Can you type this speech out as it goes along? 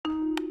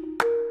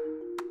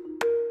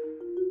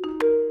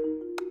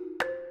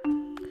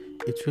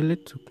It really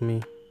took me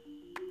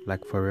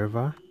like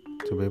forever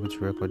to be able to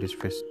record this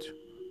first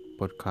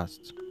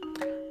podcast.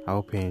 I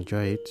hope you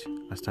enjoy it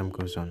as time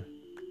goes on.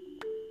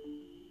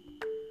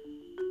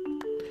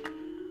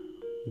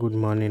 Good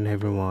morning,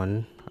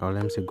 everyone. Or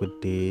let me say good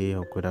day,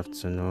 or good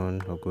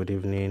afternoon, or good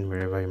evening,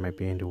 wherever you might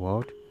be in the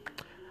world.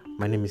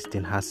 My name is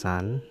Din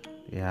Hassan.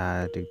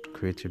 The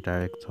creative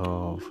director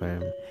of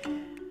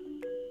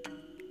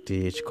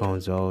DH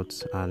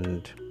Consult.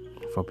 And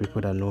for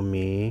people that know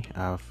me,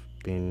 I've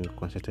been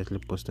consistently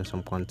posting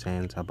some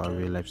content about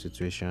real life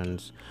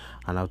situations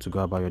and how to go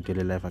about your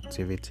daily life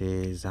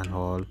activities and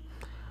all.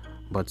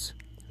 But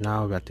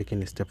now we are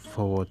taking a step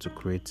forward to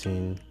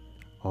creating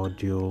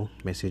audio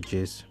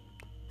messages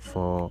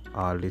for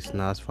our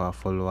listeners, for our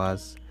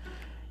followers.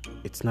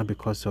 It's not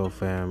because we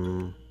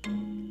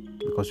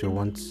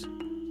want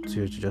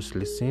to just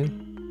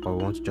listen, but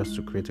we want just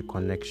to create a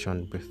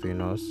connection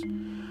between us.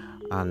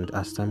 And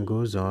as time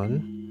goes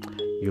on,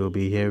 you'll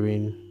be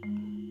hearing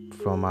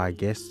from our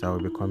guests that will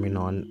be coming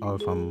on all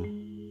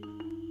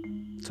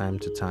from time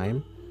to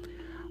time.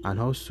 And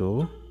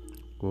also,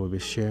 we'll be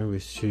sharing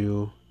with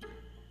you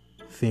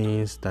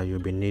things that you'll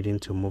be needing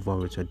to move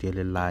on with your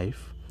daily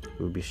life.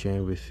 We'll be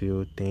sharing with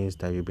you things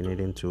that you'll be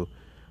needing to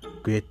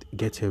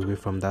get away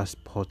from that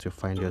spot you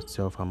find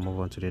yourself and move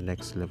on to the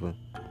next level.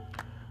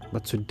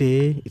 But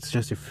today, it's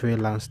just a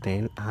freelance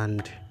thing,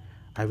 and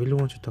I really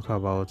want to talk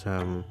about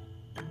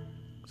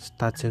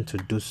starting to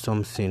do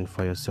something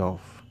for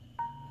yourself.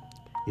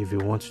 If you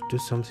want to do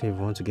something, if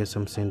you want to get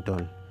something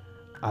done,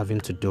 having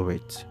to do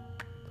it.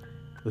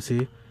 You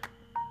see,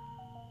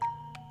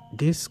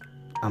 this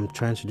I'm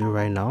trying to do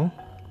right now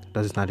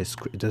doesn't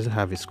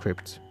have a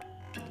script.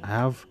 I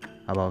have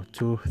about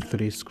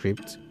 2-3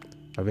 scripts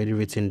already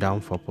written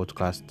down for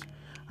podcast,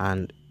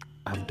 and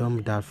I've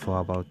done that for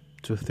about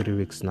 2-3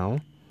 weeks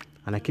now,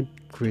 and I keep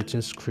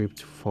creating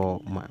script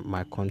for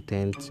my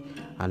content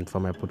and for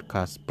my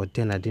podcast, but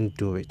then I didn't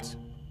do it.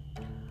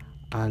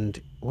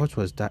 And what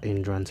was that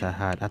hindrance I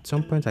had? At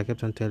some point I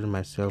kept on telling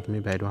myself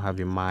maybe I don't have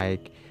a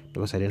mic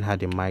because I didn't have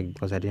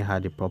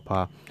the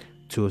proper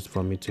tools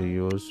for me to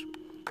use.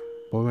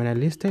 But when I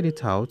listed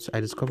it out, I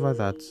discovered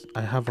that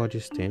I have all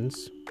these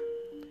things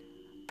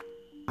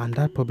and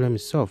that problem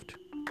is solved.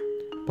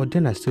 But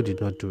then I still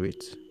did not do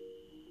it.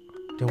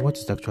 Then what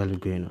is actually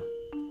going on?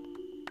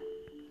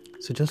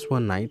 So just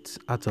one night,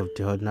 out of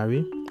the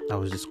ordinary, I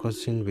was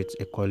discussing with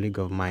a colleague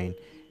of mine.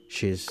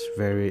 She's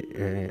very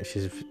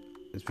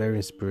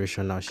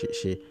inspirational.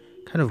 She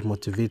kind of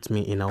motivates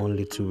me in her own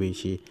little way.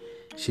 She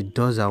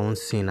does her own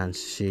thing, and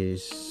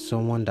she's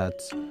someone that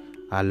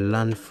I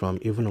learned from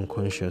even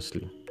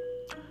unconsciously.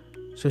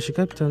 So she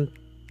kept on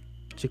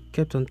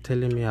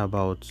telling me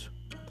about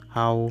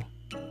how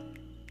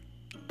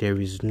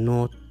there's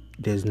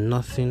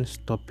nothing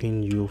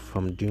stopping you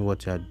from doing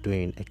what you are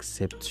doing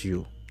except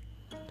you.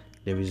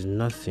 There is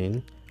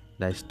nothing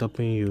that is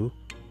stopping you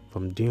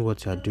from doing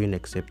what you are doing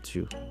except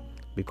you.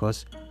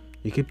 Because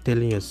you keep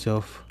telling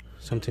yourself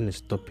something is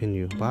stopping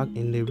you, but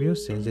in the real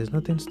sense, there's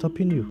nothing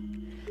stopping you.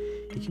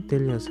 You keep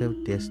telling yourself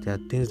there are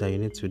things that you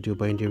need to do,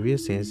 but in the real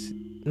sense,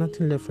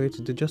 nothing left for you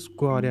to do. Just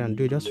go out there and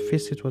do it. Just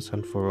face it once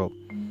and for all.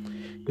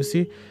 You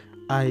see,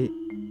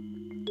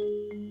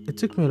 it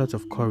took me a lot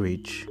of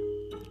courage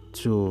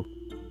to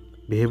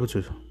be able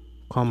to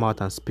come out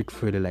and speak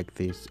freely like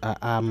this.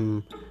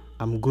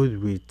 I'm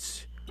good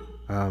with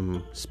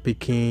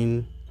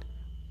speaking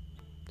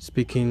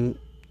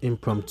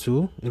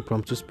impromptu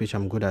speech.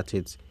 I'm good at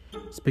it.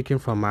 Speaking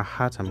from my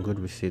heart, I'm good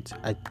with it.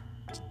 I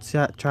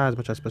try as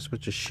much as possible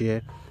to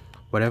share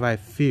whatever I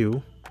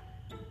feel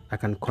I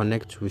can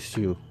connect with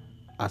you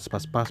when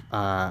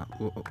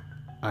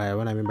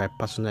I mean by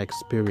personal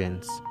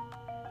experience.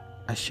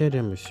 I share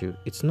them with you.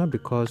 It's not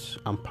because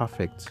I'm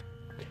perfect,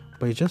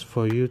 but it's just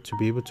for me to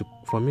be able to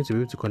connect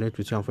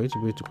with you, and for you to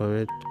be able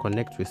to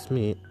connect with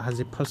me as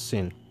a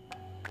person.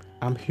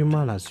 I'm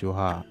human as you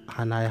are,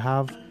 and I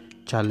have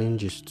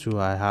challenges too.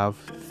 I have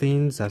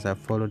things as I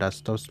follow that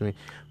stops me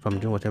from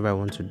doing whatever I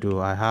want to do.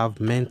 I have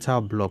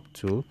mental block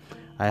too.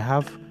 I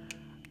have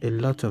a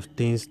lot of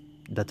things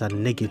that are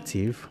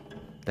negative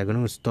that are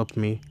going to stop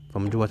me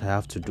from doing what I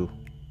have to do.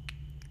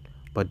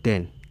 But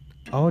then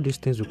all these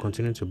things will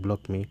continue to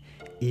block me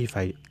if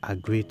I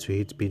agree to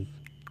it being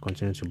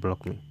continue to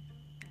block me.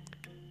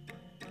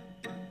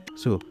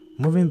 So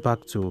moving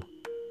back to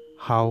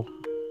how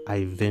I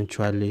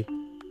eventually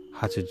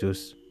had to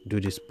just do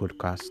this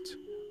podcast.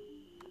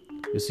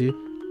 You see,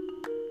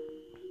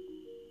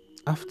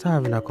 after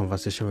having a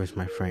conversation with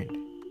my friend,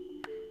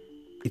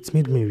 it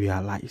made me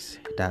realize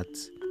that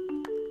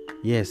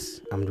yes,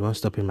 I'm the one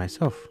stopping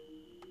myself.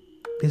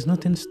 There's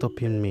nothing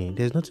stopping me.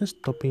 There's nothing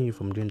stopping you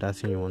from doing that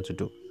thing you want to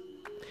do.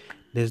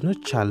 There's no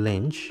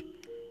challenge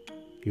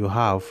you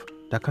have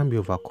that can be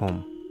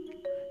overcome.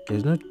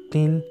 There's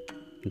nothing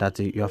that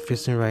you are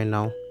facing right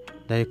now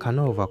that you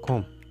cannot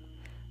overcome.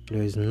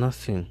 There is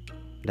nothing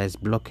that is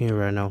blocking you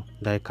right now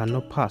that you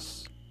cannot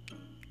pass.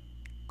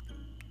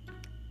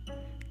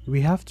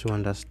 We have to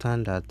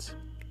understand that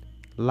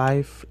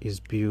life is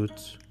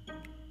built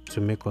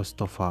to make us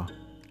tougher.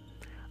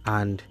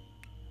 And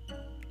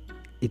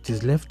it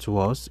is left to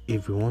us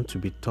if we want to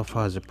be tougher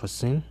as a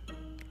person,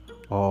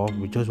 or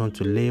we just want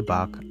to lay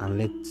back and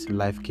let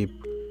life keep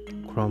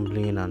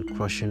crumbling and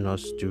crushing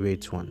us the way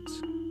it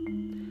wants.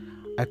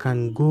 I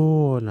can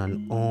go on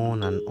and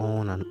on and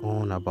on and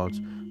on about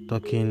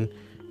talking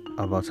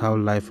about how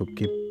life will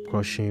keep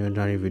crushing you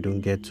down if you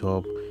don't get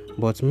up,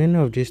 but many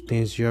of these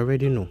things you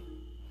already know,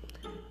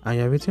 and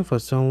you're waiting for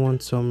someone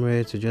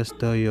somewhere to just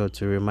tell you or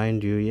to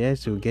remind you.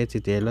 Yes, you'll get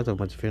it. There are a lot of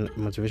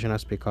motivational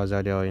speakers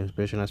out there, or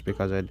inspirational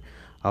speakers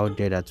out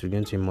there that are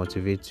going to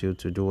motivate you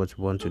to do what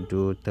you want to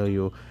do, tell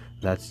you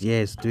that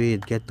yes, do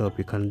it, get up,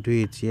 you can do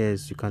it,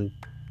 yes, you can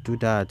do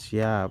that,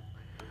 yeah.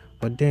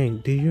 But then,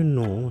 do you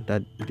know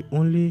that the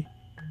only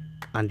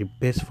and the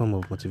best form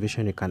of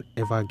motivation you can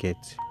ever get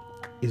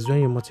is when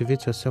you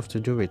motivate yourself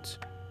to do it?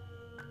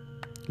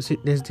 You see,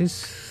 there's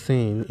this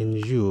thing in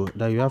you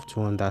that you have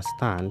to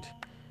understand,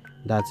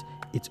 that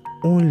it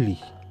only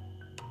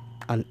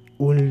and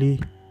only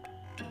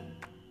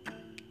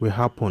will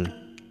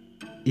happen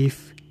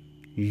if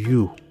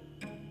you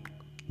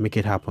make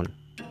it happen.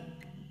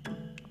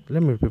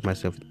 Let me repeat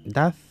myself.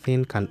 That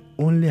thing can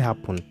only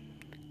happen.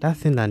 That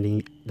thing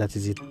that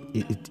is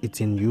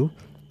it's in you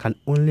can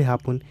only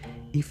happen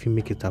if you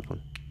make it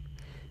happen.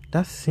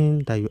 That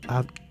thing that you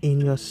have in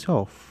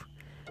yourself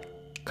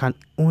can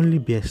only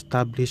be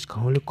established,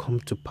 can only come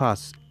to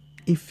pass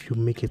if you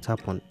make it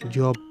happen.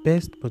 Your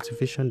best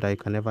motivation that you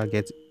can ever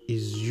get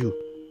is you.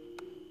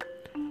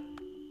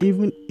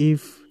 Even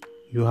if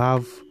you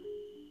have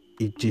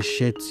a Jay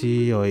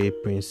Shetty or a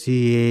Prince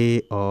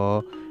A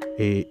or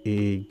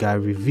a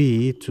Gary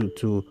V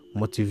to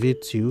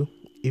motivate you,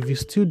 if you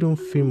still don't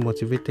feel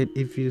motivated,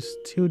 if you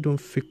still don't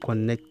feel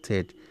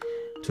connected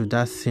to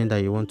that thing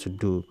that you want to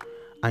do,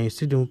 and you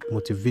still don't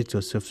motivate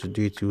yourself to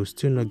do it, you will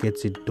still not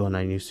get it done,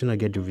 and you still not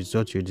get the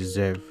result you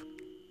deserve.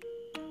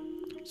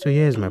 So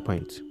here's my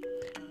point.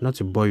 Not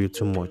to bore you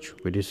too much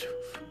with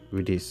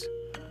this.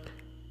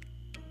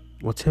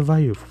 Whatever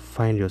you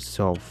find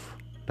yourself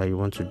that you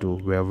want to do,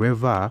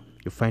 wherever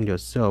you find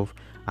yourself,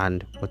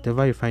 and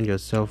whatever you find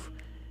yourself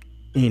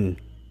in,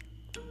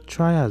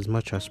 try as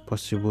much as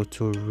possible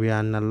to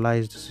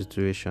reanalyze the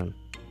situation.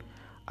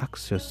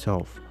 Ask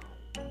yourself,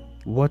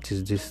 what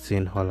is this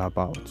thing all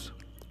about?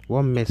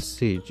 What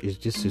message is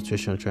this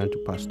situation trying to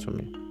pass to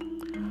me?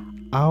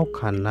 How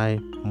can I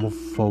move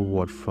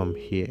forward from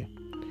here?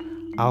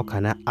 How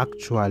can I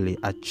actually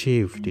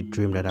achieve the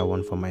dream that I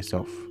want for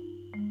myself?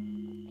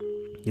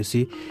 You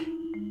see,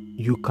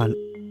 you can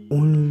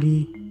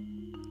only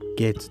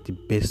get the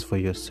best for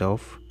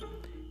yourself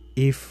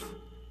if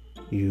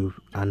you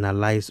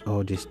analyze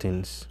all these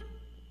things.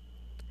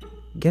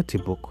 Get a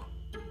book,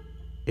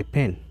 a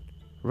pen,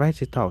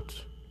 write it out.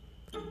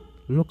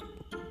 Look,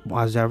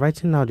 as you're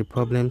writing out the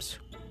problems,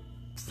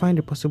 find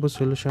the possible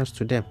solutions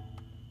to them.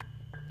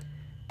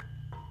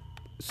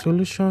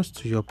 Solutions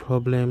to your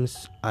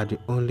problems are the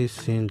only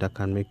thing that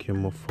can make you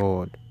move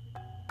forward.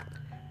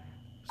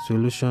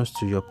 Solutions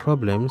to your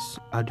problems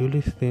are the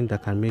only thing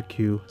that can make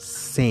you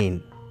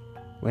sane.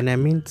 When I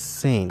mean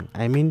sane,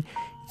 I mean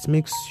it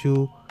makes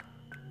you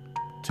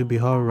to be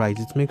alright.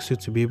 It makes you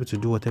to be able to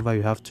do whatever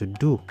you have to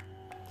do.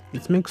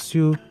 It makes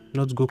you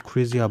not go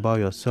crazy about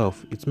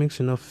yourself. It makes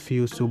you not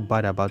feel so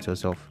bad about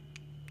yourself.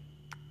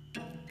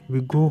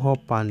 We go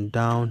up and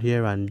down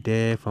here and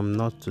there, from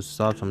north to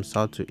south, from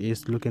south to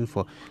east, looking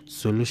for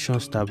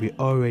solutions that we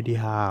already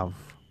have.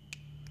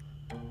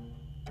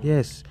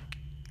 Yes,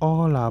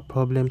 all our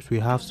problems, we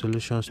have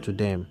solutions to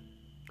them.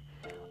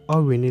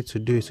 All we need to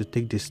do is to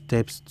take the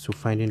steps to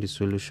finding the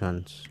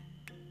solutions.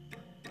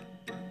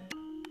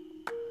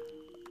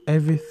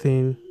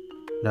 Everything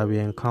that we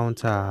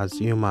encounter as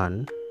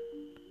human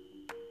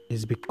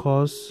is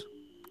because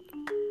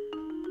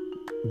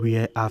we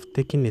have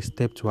taken a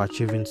step to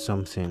achieving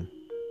something.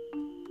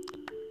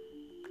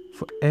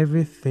 For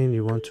everything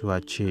you want to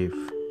achieve,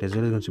 there's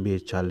always going to be a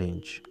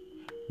challenge.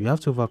 You have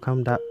to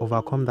overcome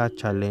that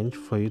challenge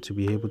for you to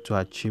be able to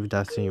achieve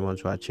that thing you want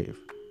to achieve.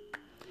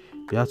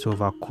 You have to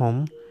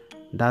overcome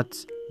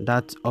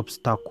that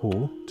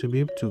obstacle to be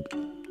able to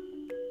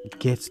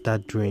get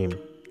that dream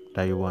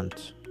that you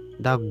want,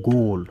 that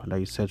goal that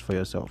you set for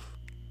yourself.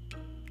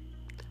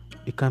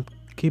 You can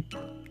keep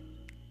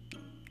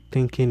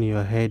thinking in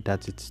your head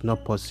that it's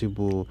not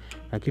possible.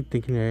 I keep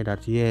thinking in your head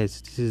that yes,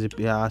 this is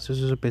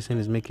so person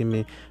is making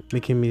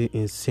me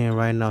insane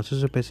right now.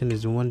 So person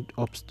is the one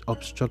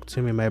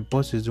obstructing me. My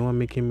boss is the one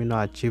making me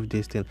not achieve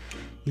this thing.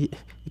 You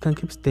can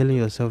keep telling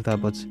yourself that,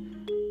 but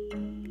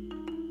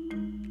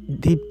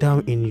deep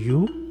down in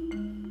you,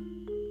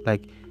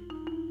 like,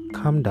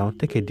 calm down,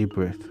 take a deep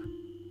breath.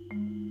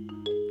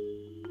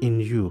 In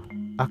you,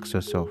 ask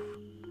yourself,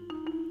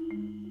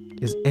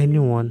 is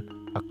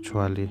anyone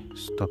actually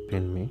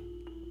stopping me?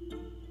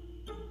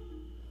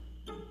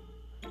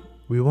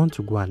 We want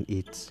to go and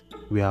eat.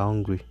 We are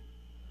hungry.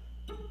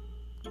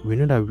 We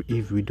know that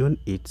if we don't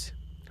eat,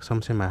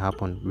 something might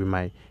happen. We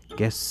might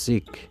get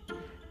sick.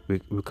 We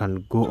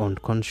can go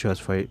unconscious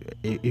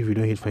if we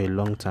don't eat for a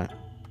long time.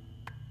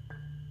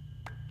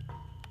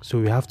 So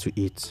we have to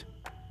eat.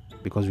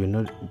 because we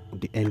know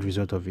the end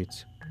result of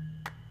it.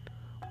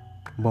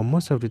 But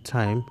most of the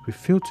time, we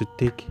fail to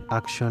take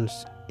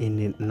actions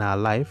in our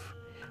life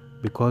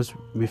because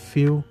we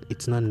feel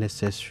it's not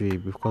necessary,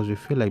 because we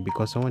feel like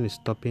because someone is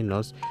stopping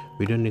us,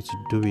 we don't need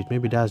to do it.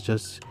 Maybe that's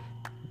just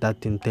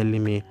that thing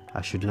telling me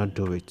I should not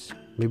do it.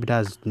 Maybe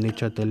that's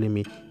nature telling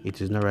me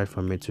it is not right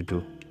for me to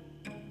do.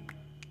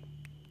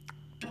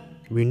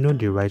 We know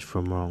the right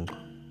from wrong.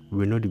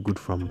 We know the good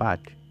from bad.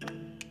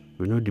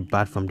 We know the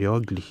bad from the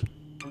ugly.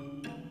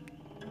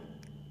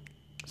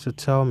 So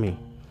tell me,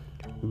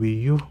 will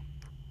you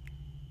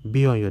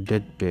be on your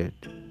deathbed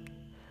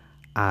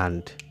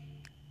and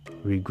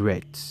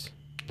regret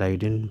that you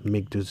didn't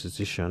make those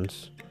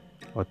decisions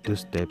or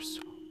those steps,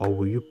 or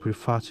will you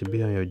prefer to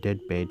be on your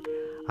deathbed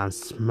and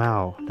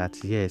smile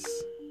that yes,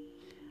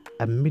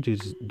 I made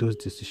those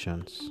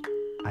decisions,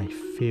 I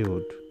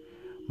failed,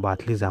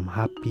 but at least I'm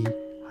happy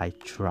I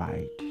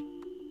tried?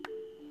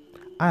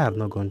 I have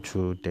not gone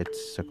through death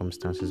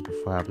circumstances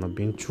before. I have not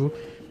been through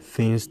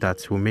things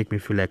that will make me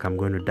feel like I'm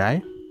going to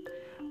die.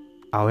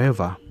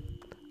 However,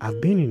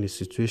 I've been in a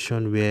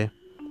situation where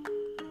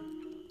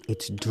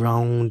it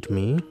drowned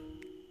me.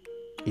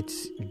 It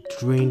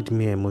drained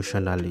me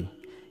emotionally.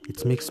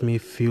 It makes me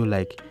feel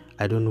like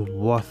I don't know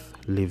worth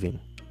living.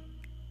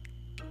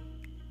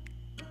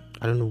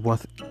 I don't know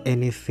worth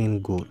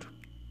anything good.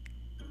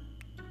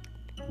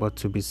 But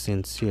to be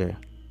sincere,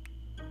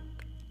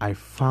 I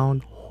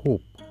found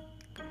hope.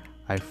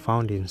 I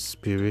found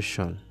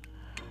inspiration.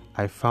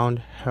 I found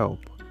help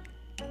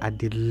at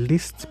the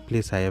least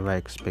place I ever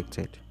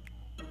expected.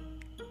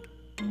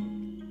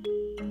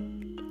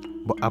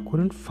 But I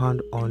couldn't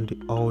find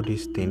all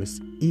these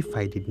things if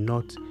I did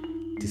not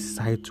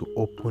decide to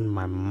open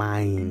my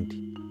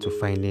mind to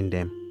finding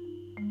them.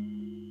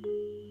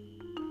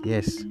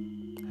 Yes,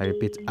 I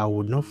repeat, I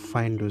would not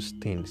find those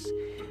things,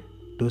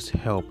 those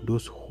help,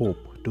 those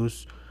hope,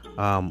 those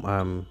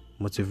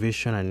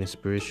motivation and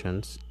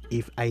inspirations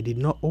if I did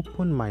not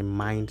open my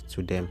mind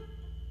to them.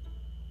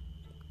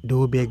 They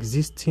will be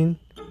existing,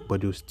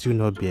 but they will still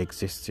not be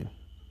existing.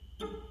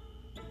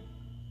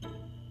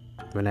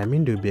 When I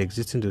mean they will be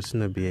existing, they will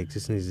still not be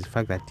existing, is the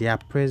fact that they are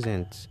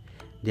present,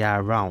 they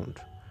are around,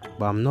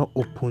 but I'm not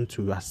open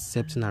to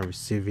accepting and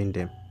receiving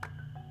them.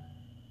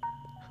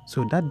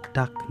 So that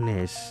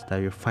darkness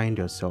that you find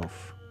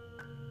yourself,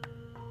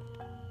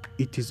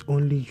 it is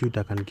only you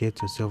that can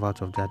get yourself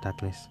out of that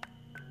darkness.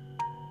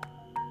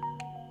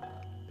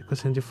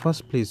 Because in the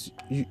first place,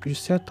 you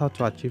set out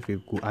to achieve a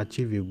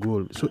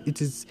goal. So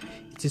it is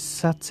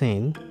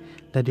certain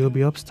that there will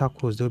be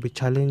obstacles, there will be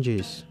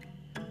challenges,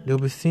 there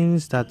will be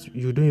things that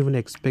you don't even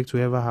expect to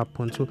ever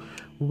happen. So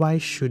why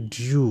should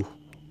you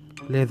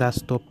let that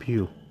stop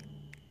you?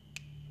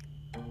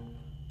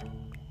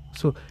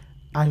 So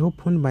I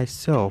opened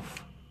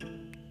myself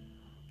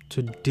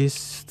to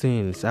these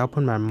things. I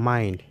opened my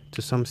mind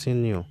to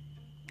something new.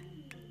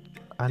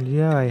 And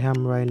here I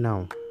am right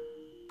now.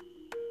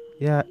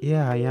 Yeah,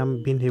 I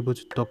am being able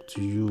to talk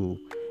to you.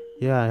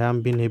 Yeah, I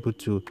am being able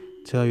to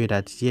tell you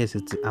that yes,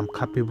 I'm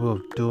capable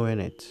of doing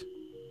it.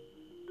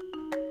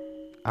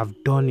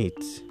 I've done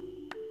it.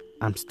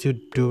 I'm still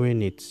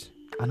doing it.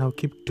 And I'll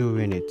keep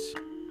doing it.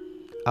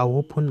 I'll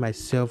open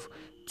myself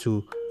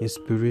to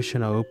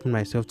inspiration. I'll open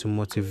myself to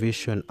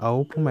motivation. I'll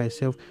open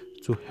myself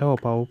to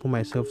help. I'll open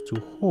myself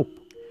to hope.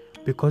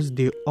 Because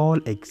they all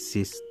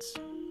exist.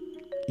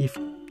 If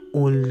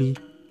only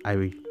I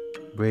were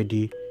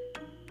ready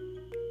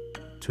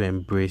to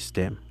embrace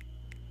them.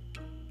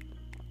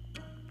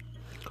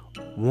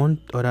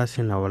 One other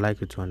thing I would like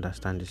you to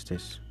understand is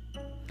this.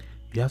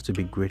 You have to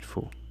be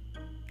grateful.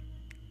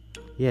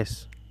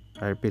 Yes,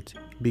 I repeat,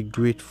 be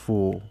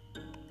grateful.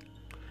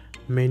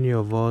 Many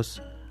of us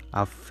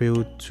have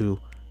failed to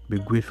be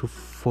grateful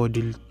for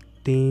the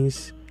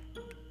things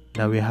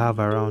that we have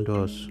around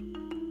us.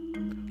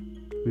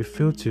 We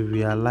fail to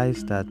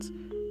realize that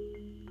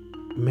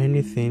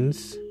many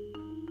things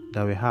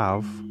that we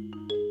have,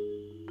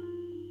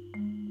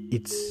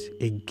 it's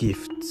a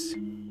gift,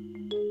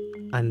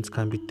 and it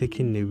can be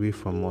taken away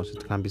from us.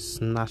 It can be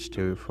snatched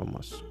away from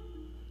us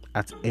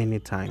at any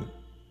time.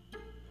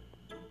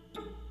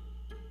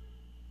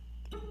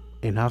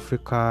 In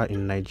Africa,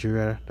 in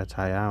Nigeria that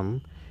I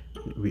am,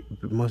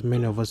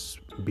 many of us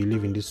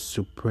believe in this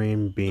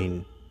supreme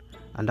being,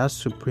 and that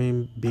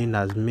supreme being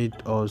has made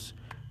us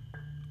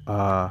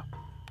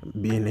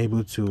being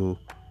able to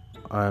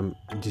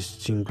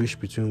distinguish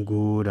between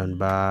good and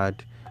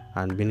bad,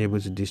 and being able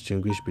to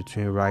distinguish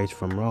between right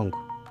from wrong.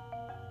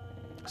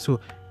 So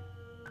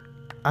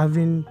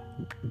having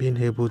been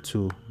able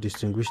to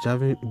distinguish,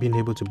 having been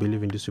able to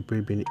believe in the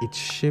supreme being, it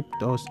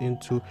shaped us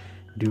into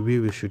the way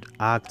we should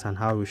act and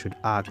how we should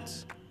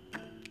act.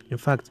 In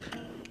fact,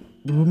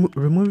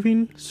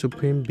 removing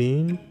supreme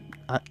being,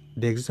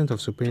 the existence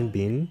of supreme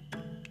being,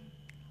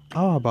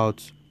 how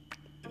about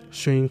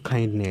showing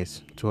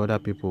kindness to other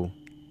people?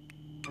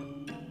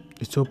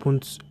 It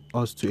opens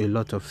us to a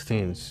lot of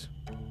things.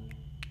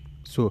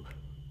 So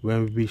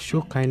When we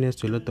show kindness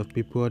to a lot of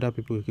people, other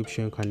people will keep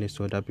showing kindness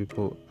to other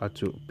people,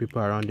 to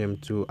people around them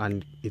too,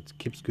 and it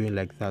keeps going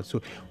like that.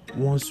 So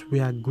once we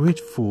are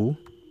grateful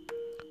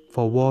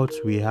for what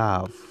we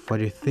have, for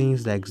the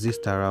things that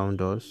exist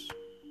around us,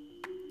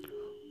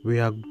 we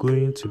are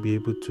going to be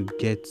able to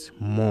get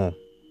more.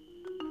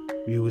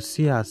 We will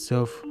see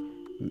ourselves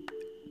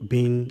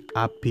being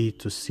happy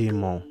to see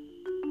more.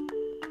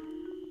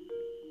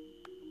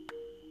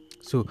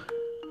 So,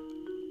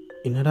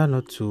 in order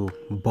not to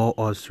bore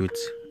us with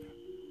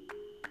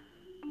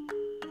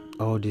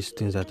all these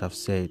things that I've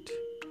said,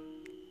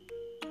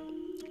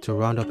 to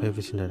round up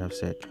everything that I've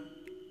said,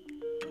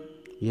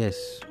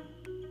 yes,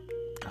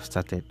 I've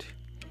started.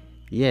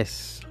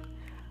 Yes,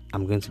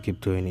 I'm going to keep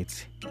doing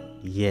it.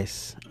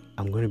 Yes,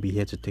 I'm going to be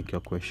here to take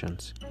your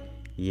questions.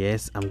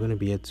 Yes, I'm going to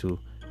be here to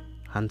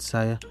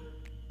answer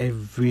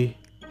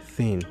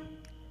everything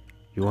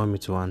you want me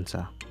to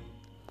answer.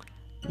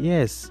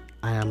 Yes,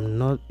 I'm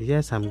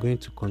going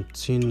to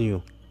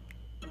continue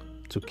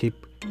to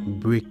keep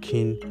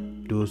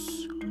breaking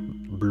those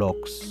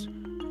blocks,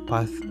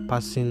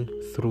 passing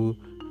through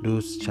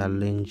those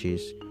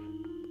challenges,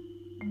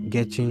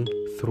 getting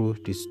through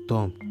the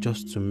storm,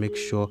 just to make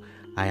sure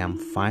I am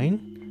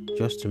fine,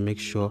 just to make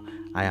sure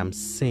I am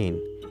sane,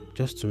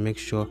 just to make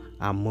sure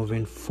I'm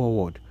moving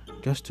forward,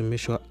 just to make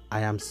sure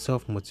I am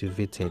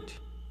self-motivated.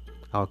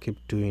 I'll keep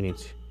doing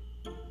it.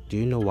 Do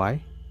you know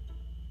why?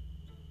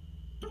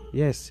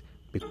 Yes,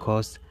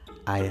 because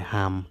I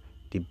am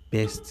the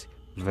best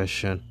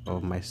version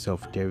of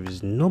myself. There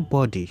is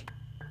nobody,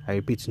 I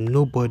repeat,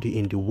 nobody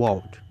in the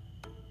world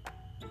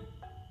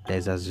that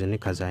is as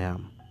unique as I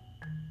am.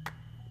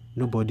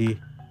 Nobody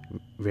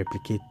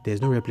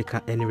there's no any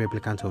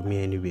replicant of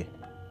me anywhere.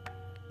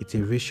 It's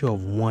a ratio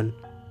of 1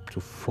 to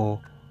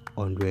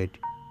 400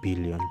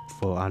 billion.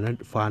 For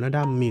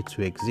another me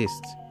to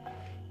exist,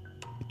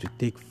 it will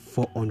take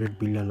 400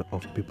 billion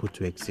of people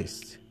to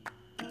exist,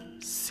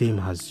 same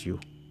as you.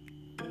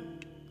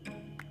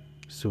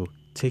 So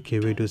take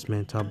away those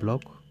mental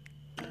blocks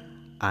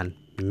and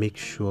make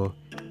sure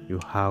you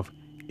have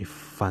a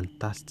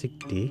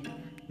fantastic day,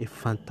 a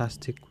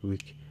fantastic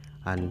week,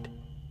 and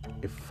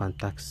a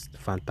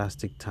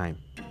fantastic time.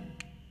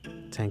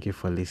 Thank you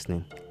for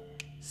listening.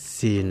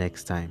 See you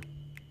next time.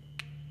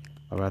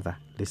 Or rather,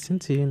 listen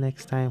to you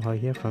next time or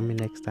hear from me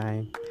next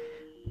time.